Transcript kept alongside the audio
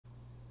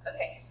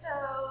Okay,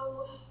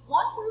 so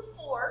 1 through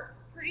 4,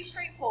 pretty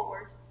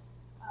straightforward.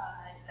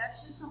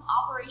 That's just some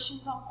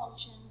operations on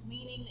functions,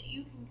 meaning that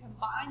you can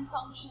combine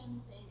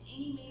functions in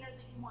any manner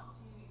that you want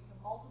to. You can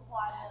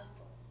multiply them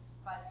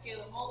by a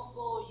scalar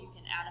multiple, you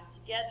can add them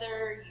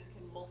together, you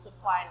can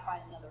multiply it by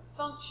another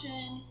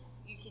function,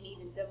 you can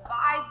even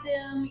divide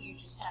them. You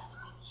just have to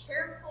be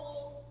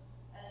careful.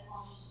 As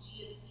long as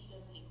g of c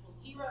doesn't equal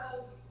 0,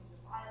 you can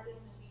divide them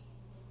and be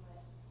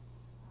continuous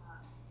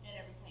and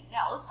everything.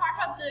 Now, let's talk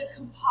about the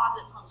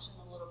composite function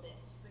a little bit,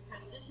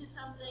 because this is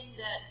something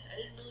that I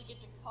didn't really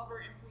get to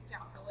cover in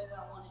pre-calc the way that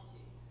I wanted to.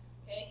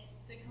 Okay?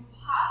 The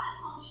composite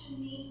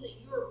function means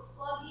that you are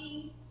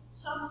plugging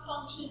some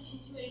function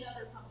into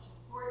another function.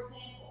 For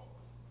example,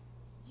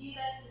 g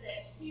of x is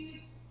x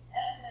cubed,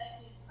 f of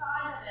x is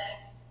sine of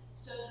x,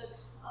 so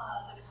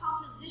the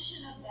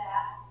composition of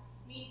that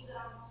means that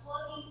I'm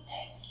plugging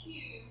x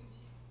cubed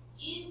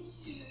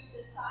into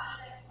the sine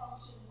of x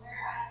function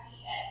where I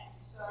see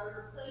x. So I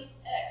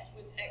replaced x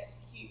with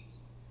x cubed.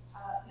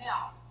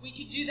 Now, we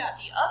could do that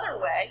the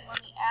other way.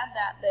 Let me add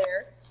that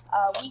there.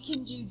 We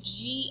can do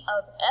g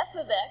of f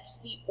of x.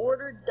 The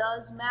order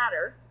does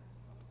matter.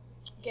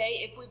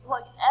 Okay, if we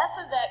plug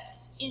f of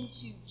x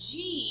into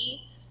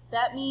g,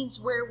 that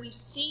means where we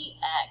see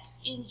x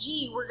in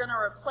g, we're going to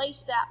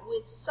replace that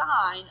with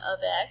sine of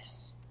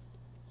x.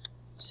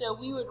 So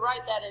we would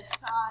write that as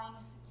sine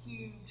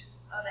cubed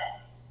of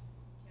x.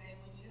 Okay,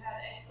 when you have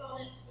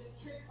exponents with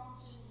trig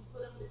functions, you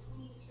put them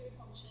between the trig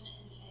function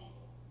and the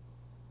angle.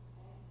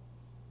 Okay?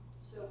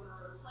 So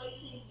we're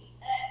replacing the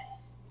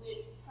x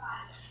with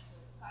sine of x.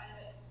 So sine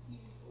of x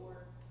cubed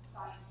or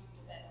sine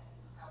cubed of x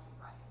is how we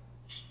write it.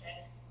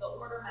 Okay? The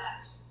order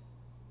matters.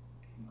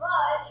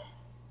 But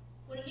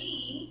what it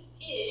means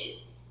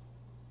is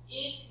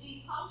if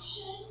the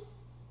function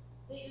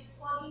that you're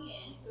plugging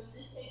in, so in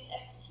this case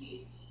x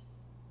cubed,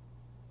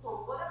 for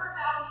whatever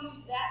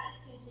values that is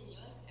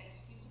continuous,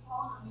 x cubed is a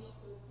polynomial,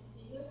 so it's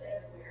continuous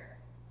everywhere.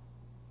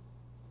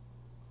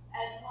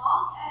 As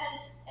long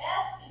as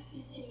f is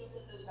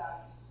continuous at those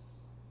values,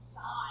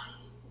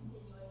 sine is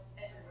continuous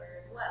everywhere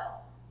as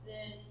well,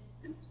 then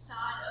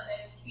sine of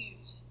x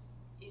cubed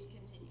is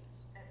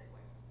continuous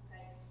everywhere.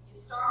 Okay? You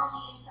start on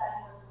the inside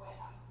and work your way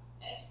out.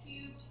 X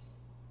cubed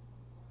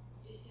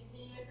is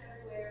continuous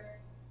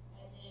everywhere,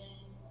 and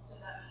then so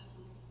that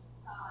means we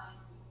can sine,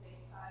 we can take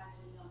the sine of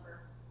any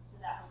number, so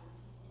that one is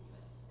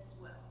continuous as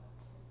well.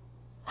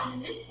 And in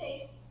this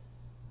case,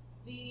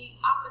 the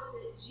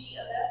opposite g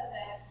of f of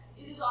x,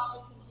 it is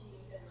also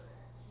continuous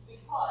everywhere,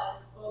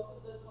 because both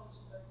of those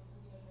functions are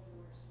continuous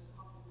everywhere, so the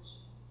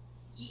composition,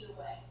 either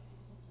way,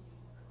 is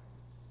continuous everywhere.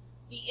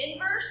 The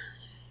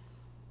inverse,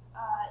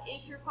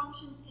 if your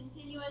function is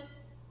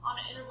continuous on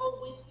an interval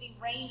with the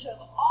range of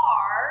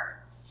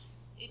r,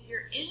 if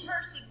your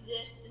inverse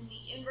exists, then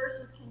the inverse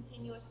is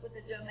continuous with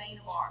the domain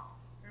of r.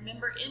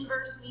 Remember,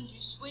 inverse means you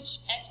switch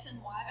x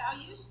and y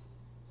values.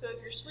 So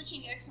if you're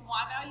switching x and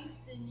y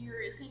values, then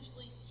you're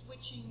essentially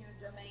switching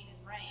your domain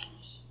and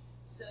range.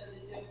 So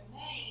the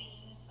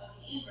domain of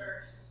the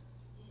inverse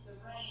is the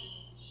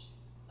range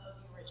of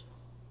the original.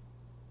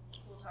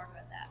 We'll talk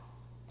about that.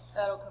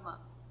 That'll come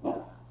up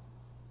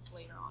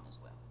later on as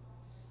well.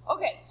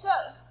 Okay, so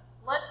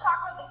let's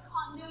talk about the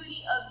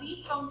continuity of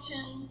these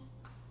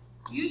functions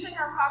using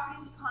our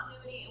properties of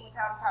continuity and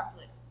without a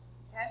calculator.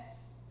 Okay?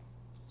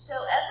 So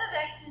f of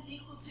x is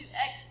equal to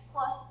x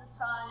plus the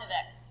sine of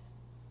x.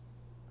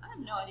 I have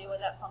no idea what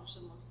that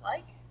function looks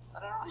like,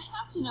 but I don't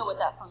have to know what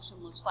that function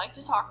looks like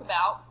to talk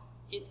about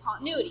its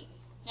continuity.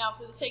 Now,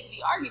 for the sake of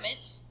the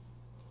argument,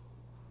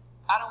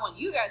 I don't want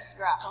you guys to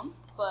graph them,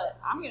 but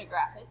I'm going to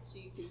graph it so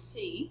you can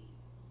see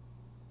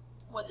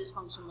what this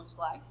function looks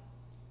like.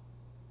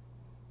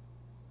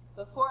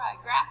 Before I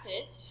graph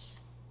it,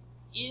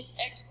 is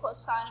x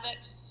plus sine of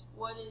x,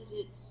 what is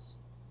its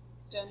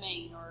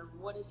domain, or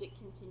what is it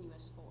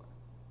continuous for?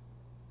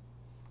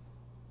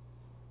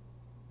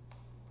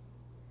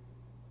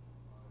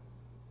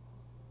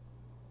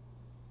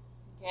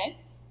 Okay,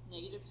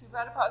 negative 2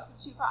 pi to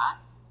positive 2 pi.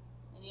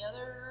 Any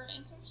other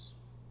answers?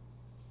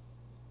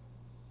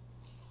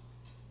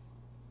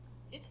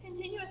 It's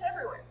continuous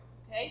everywhere,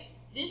 okay?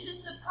 This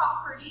is the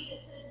property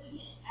that says we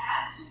can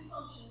add two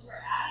functions. We're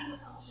adding the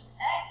function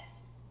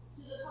x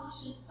to the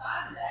function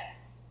sine of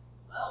x.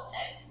 Well,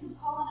 x is a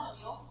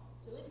polynomial,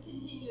 so it's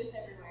continuous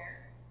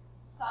everywhere.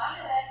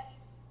 Sine of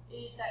x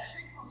is that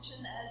trig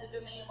function that has a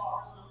domain of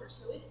all real numbers,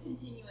 so it's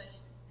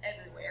continuous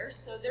everywhere.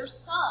 So their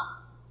sum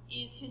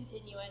is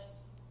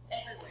continuous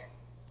everywhere.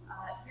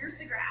 Here's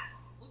the graph.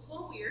 Looks a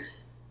little weird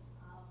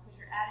because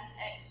you're adding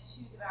x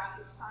to the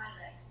value of sine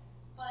of x,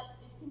 but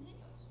it's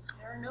continuous.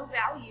 There are no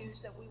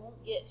values that we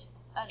won't get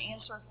an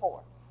answer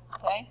for.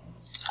 Okay,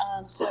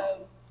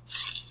 so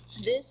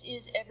this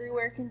is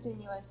everywhere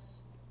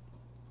continuous.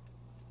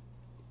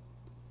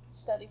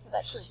 Study for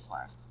that quiz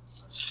tomorrow.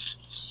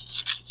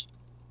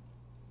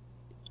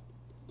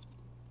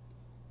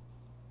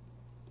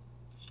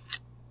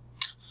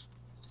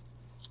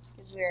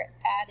 Because we're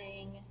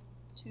adding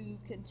two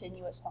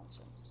continuous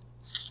functions.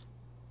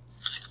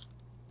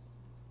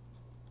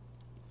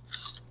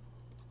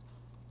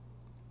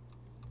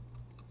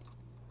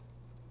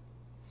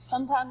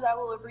 Sometimes I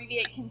will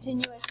abbreviate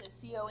continuous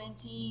as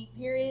CONT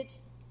period.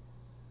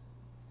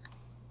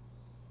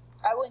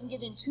 I wouldn't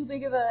get in too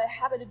big of a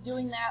habit of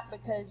doing that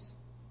because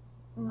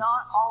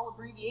not all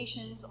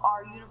abbreviations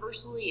are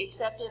universally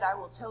accepted. I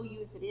will tell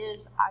you if it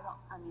is. I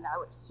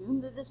would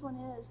assume that this one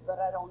is, but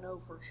I don't know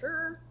for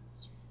sure.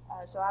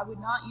 So I would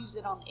not use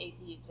it on the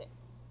AP exam.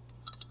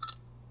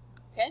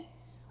 Okay.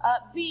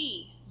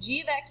 B,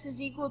 g of x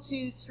is equal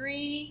to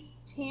 3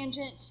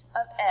 tangent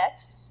of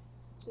x.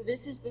 So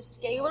this is the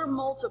scalar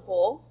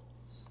multiple.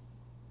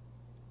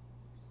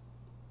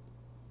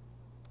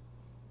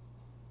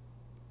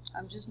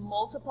 I'm just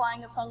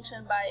multiplying a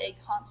function by a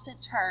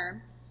constant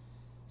term.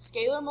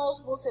 Scalar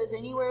multiple says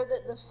anywhere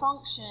that the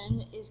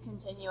function is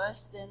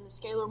continuous, then the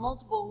scalar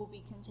multiple will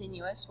be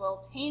continuous. Well,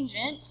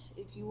 tangent,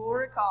 if you will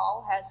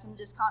recall, has some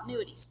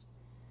discontinuities.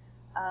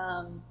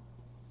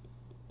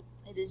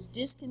 It is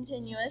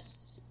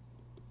discontinuous.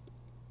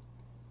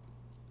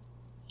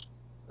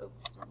 Oh,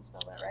 didn't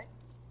spell that right.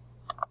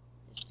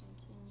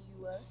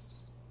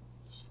 Discontinuous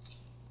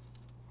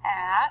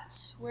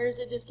at, where is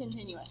it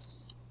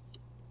discontinuous?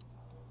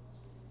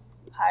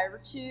 Pi over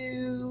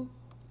 2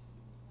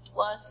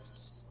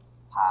 plus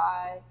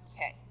pi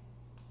k.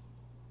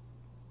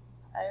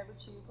 Pi over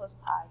 2 plus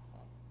pi k.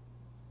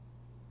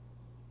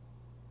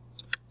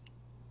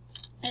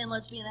 And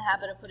let's be in the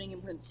habit of putting in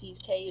parentheses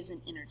k is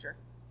an integer.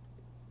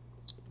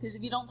 Because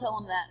if you don't tell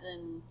them that,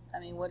 then,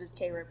 what does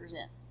k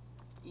represent?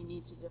 You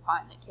need to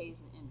define that k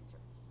is an integer.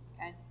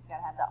 Okay? You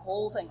gotta have that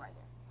whole thing right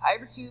there. Pi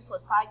over 2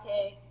 plus pi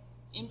k,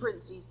 in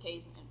parentheses, k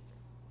is an integer.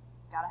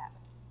 Gotta have it.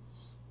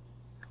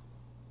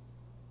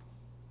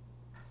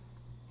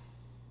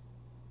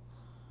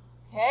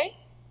 Okay?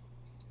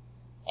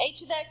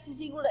 H of x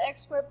is equal to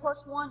x squared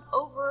plus 1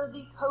 over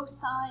the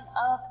cosine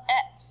of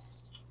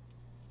x.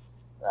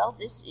 Well,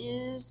 this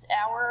is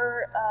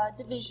our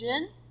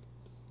division.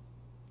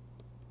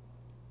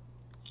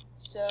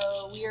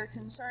 So we are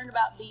concerned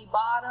about the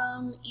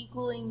bottom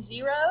equaling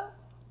 0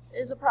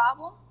 is a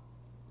problem.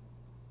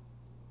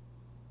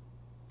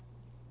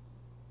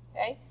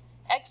 Okay?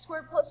 X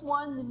squared plus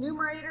 1, the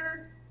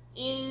numerator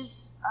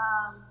is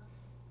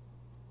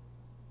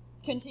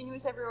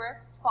continuous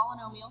everywhere. It's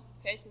polynomial.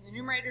 Okay, so the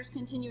numerator is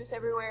continuous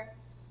everywhere.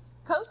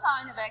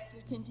 Cosine of x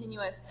is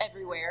continuous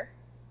everywhere.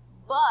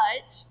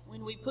 But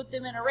when we put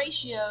them in a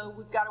ratio,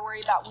 we've got to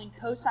worry about when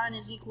cosine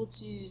is equal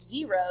to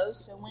 0.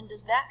 So when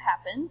does that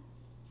happen?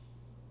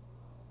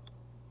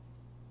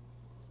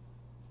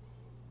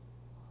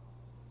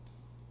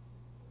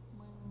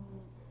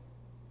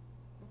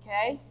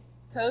 Okay,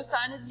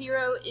 cosine of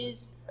 0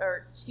 is,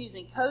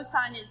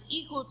 cosine is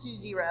equal to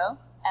 0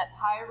 at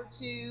pi over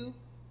 2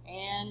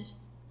 and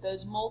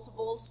those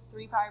multiples,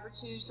 3 pi over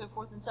 2, so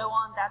forth and so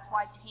on. That's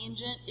why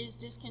tangent is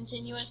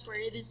discontinuous where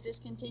it is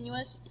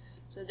discontinuous.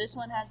 So this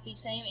one has the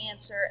same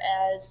answer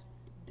as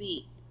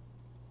B.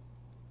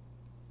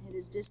 It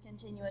is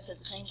discontinuous at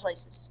the same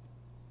places.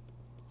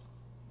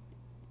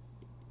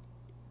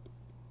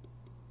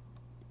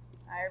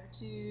 Pi over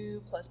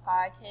 2 plus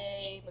pi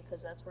k,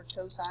 because that's where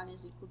cosine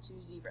is equal to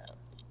 0.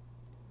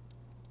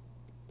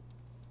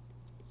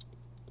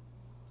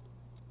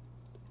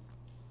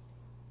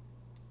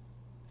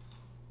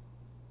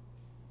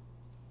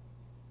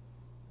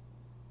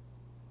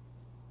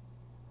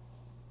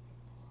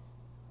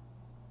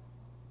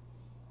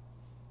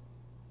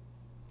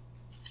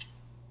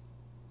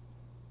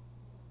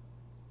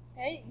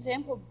 Okay,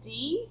 example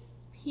D,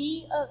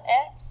 P of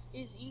x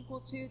is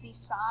equal to the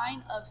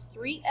sine of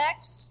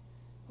 3x.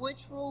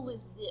 Which rule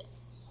is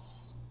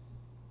this?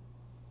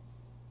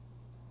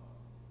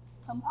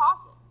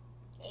 Composite.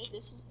 Okay,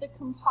 this is the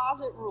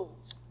composite rule.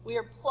 We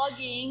are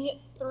plugging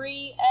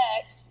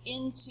 3x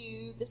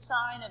into the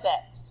sine of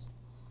x.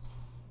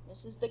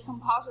 This is the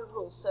composite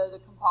rule. So the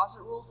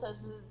composite rule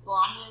says as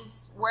long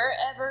as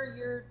wherever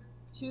your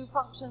two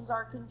functions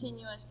are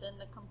continuous, then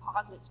the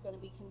composite's going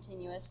to be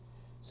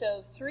continuous.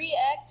 So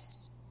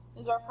 3x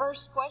is our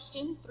first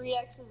question.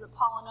 3x is a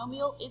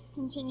polynomial. It's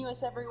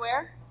continuous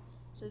everywhere.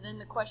 So then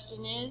the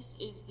question is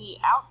the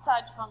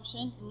outside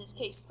function, in this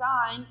case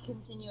sine,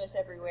 continuous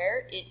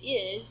everywhere? It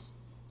is.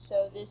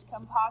 So this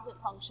composite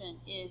function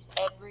is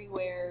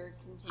everywhere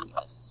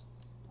continuous.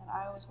 And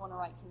I always want to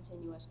write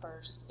continuous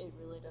first. It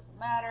really doesn't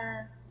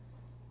matter,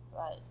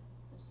 but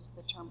this is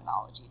the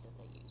terminology that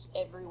they use.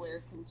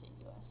 Everywhere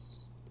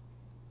continuous.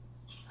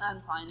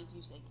 I'm fine if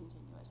you say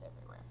continuous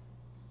everywhere.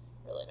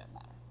 Really doesn't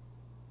matter.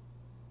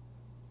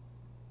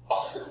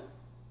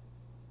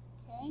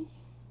 Okay.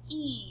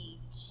 E,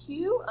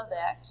 Q of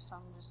x,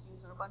 I'm just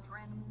using a bunch of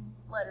random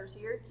letters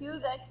here. Q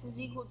of x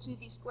is equal to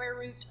the square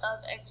root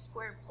of x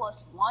squared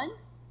plus 1.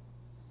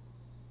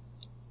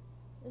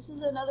 This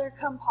is another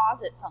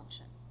composite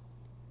function.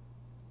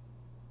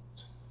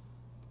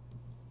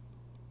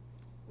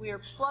 We are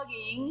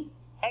plugging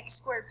x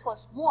squared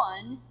plus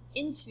 1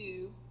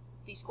 into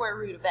the square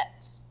root of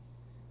x,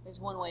 is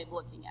one way of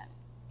looking at it.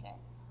 Okay.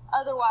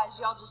 Otherwise,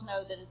 y'all just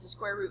know that it's a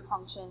square root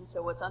function,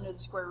 so what's under the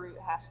square root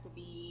has to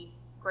be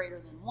greater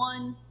than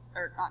 1,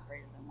 or not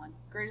greater than 1,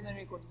 greater than or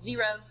equal to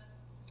 0.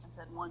 I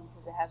said 1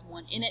 because it has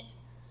 1 in it.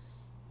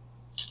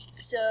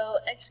 So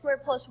x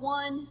squared plus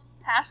 1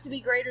 has to be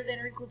greater than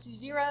or equal to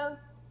 0.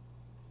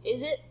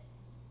 Is it?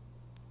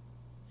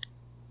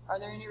 Are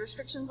there any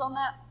restrictions on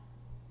that?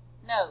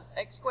 No.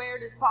 X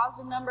squared is a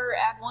positive number.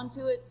 Add 1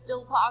 to it,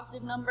 still a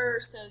positive number.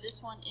 So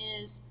this one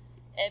is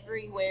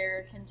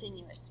everywhere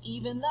continuous.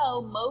 Even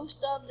though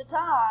most of the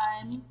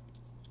time,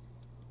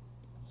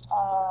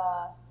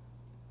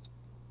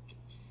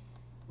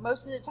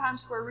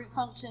 square root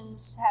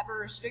functions have a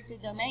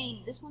restricted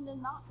domain. This one does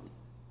not.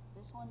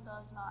 This one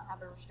does not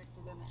have a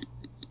restricted domain.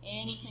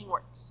 Anything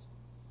works.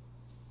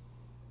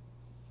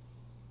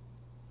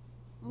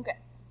 Okay,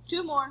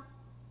 2 more, and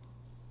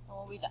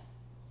we'll be done.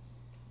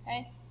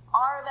 Okay,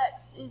 r of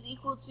x is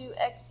equal to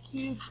x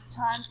cubed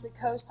times the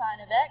cosine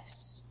of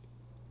x.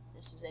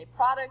 This is a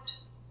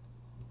product.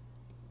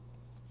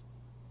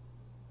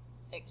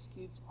 X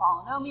cubed is a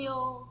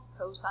polynomial.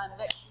 Cosine of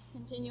x is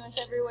continuous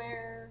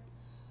everywhere.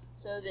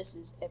 So this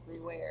is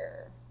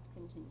everywhere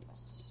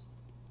continuous.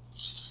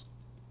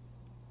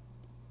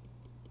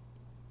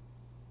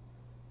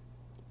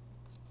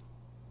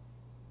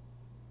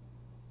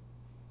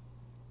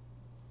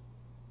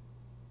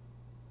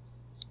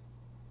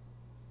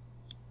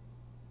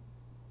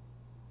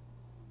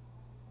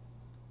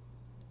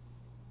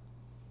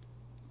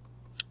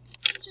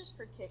 Just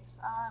for kicks,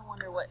 I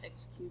wonder what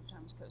x cubed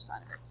times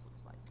cosine of x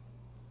looks like.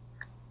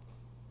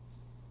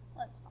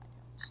 Let's find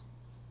out.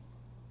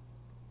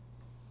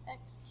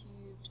 X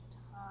cubed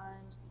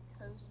times the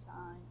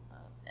cosine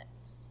of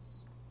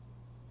x.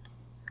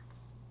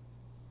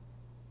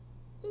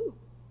 Ooh,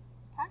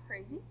 kind of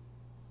crazy.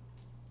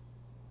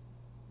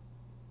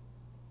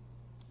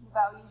 The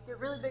values get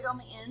really big on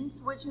the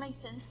ends, which makes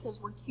sense because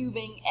we're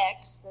cubing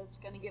x. That's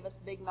going to give us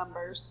big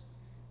numbers,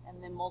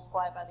 and then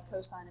multiply it by the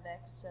cosine of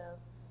x. So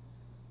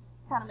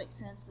kind of makes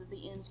sense that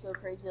the ends go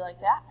crazy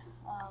like that.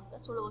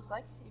 That's what it looks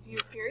like if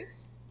you're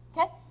curious.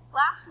 Okay,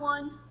 last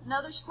one,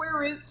 another square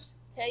root.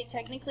 Okay,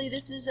 technically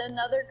this is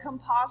another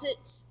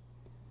composite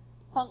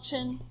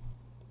function,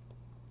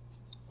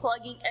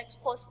 plugging x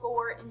plus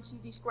 4 into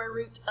the square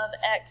root of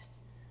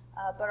x,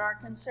 but our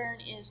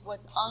concern is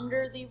what's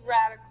under the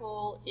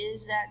radical.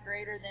 Is that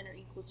greater than or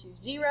equal to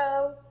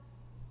 0?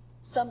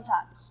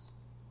 Sometimes,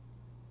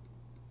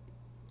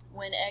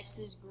 when x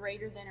is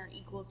greater than or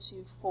equal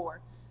to 4.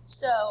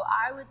 So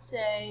I would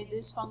say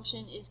this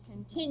function is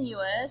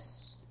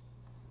continuous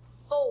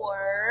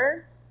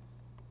for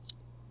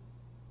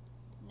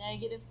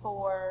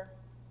 -4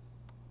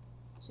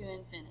 to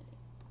infinity.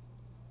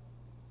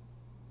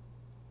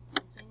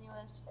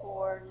 Continuous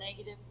for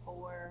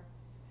 -4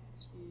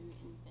 to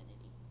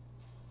infinity.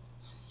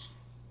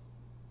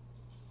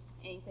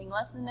 Anything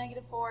less than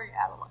 -4, you're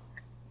out of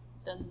luck.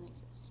 It doesn't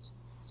exist.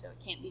 So it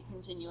can't be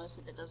continuous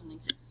if it doesn't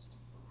exist.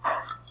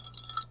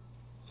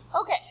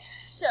 Okay,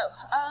 so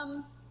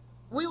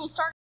we will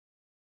start